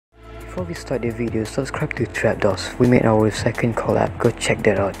Before we start the video, subscribe to Trapdos. We made our second collab, go check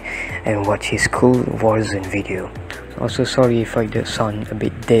that out and watch his cool Warzone video. Also sorry if I sound a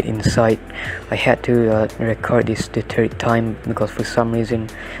bit dead inside. I had to record this the third time because for some reason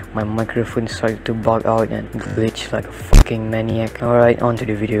my microphone started to bug out and glitch like a fucking maniac. Alright, on to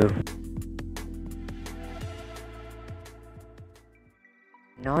the video.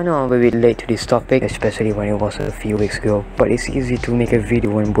 Now I know I'm a bit late to this topic, especially when it was a few weeks ago, but it's easy to make a video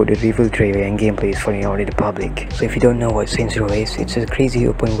when both the reveal trailer and gameplay is fully out to the public. So if you don't know what Saints Row is, it's a crazy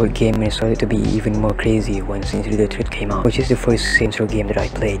open world game and it started to be even more crazy when Saints Row the 3rd came out, which is the first Saints Row game that I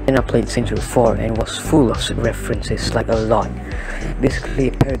played. Then I played Saints Row 4 and was full of references, like a lot. Basically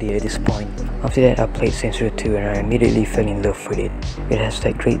a parody at this point. After that I played Saints Row 2 and I immediately fell in love with it. It has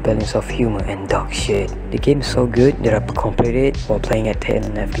that great balance of humor and dark shit. The game is so good that I completed it while playing at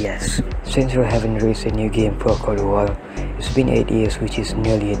 10 FPS. Saints Row haven't released a new game for quite a while. It's been 8 years, which is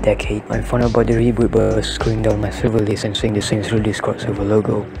nearly a decade. I found out about the reboot by scrolling down my server list and seeing the Saints Row Discord server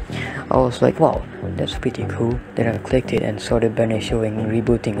logo. I was like, wow, that's pretty cool. Then I clicked it and saw the banner showing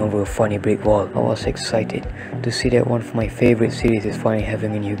rebooting over a funny brick wall. I was excited to see that one of my favorite series is finally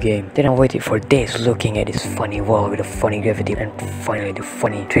having a new game. Then I waited for days looking at this funny wall with a funny gravity, and finally the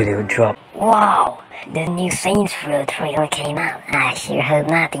funny trailer dropped. Wow, the new Saints Row trailer came out. I sure hope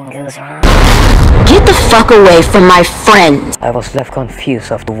nothing goes wrong. Get the fuck away from my friends! I was left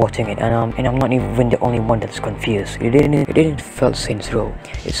confused after watching it, and I'm not even the only one that's confused. It didn't feel Saints Row.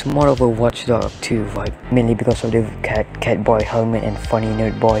 It's more of a Watch Dogs 2 vibe, mainly because of the cat boy helmet and funny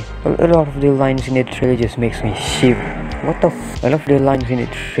nerd boy. A lot of the lines in the trailer just makes me shiver. What the f? A lot of the lines in the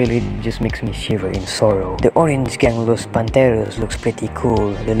trailer just makes me shiver in sorrow. The orange gang Los Panteros looks pretty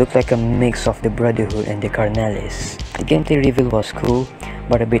cool. They look like a mix of the Brotherhood and the Carnales. The gameplay reveal was cool,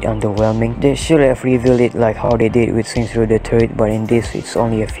 but a bit underwhelming. They should have revealed it like how they did with Saints Row the 3rd, but in this it's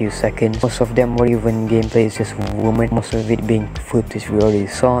only a few seconds. Most of them were even gameplay is just women, most of it being footage we already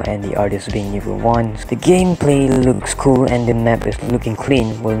saw and the artists being evil ones. The gameplay looks cool and the map is looking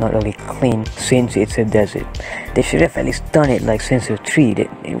clean. Well, not really clean since it's a desert. They should have at least done it like Saints Row 3.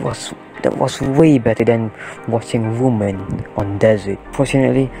 That was way better than watching women on desert.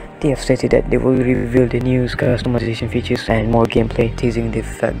 Fortunately, they have stated that they will reveal the new customization features and more gameplay, teasing the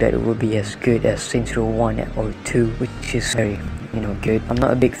fact that it will be as good as Saints Row 1 or 2, which is very, good. I'm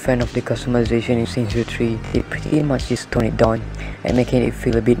not a big fan of the customization in Saints Row 3. They pretty much just tone it down and making it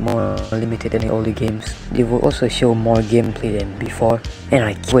feel a bit more limited than the older games. They will also show more gameplay than before, and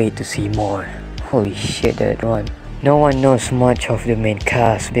I can't wait to see more. Holy shit, that rhyme. No one knows much of the main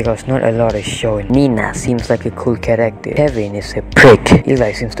cast because not a lot is shown. Nina seems like a cool character. Kevin is a prick.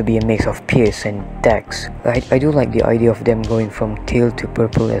 Eli seems to be a mix of Pierce and Dax. I do like the idea of them going from teal to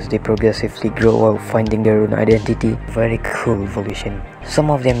purple as they progressively grow while finding their own identity. Very cool evolution.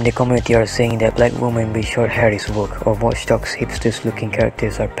 Some of them in the community are saying that black women with short hair is woke, or Watch Dogs hipsters looking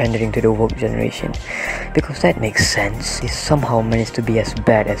characters are pandering to the woke generation. Because that makes sense. They somehow managed to be as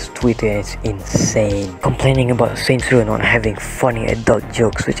bad as Twitter and it's insane. Complaining about Saints Row not having funny adult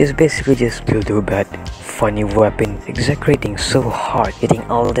jokes, which is basically just dildo bad, funny weapon, exaggerating so hard, getting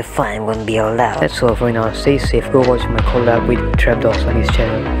all the fun won't be allowed. That's all for now. Stay safe, go watch my collab with Trapdos on his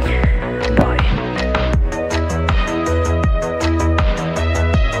channel.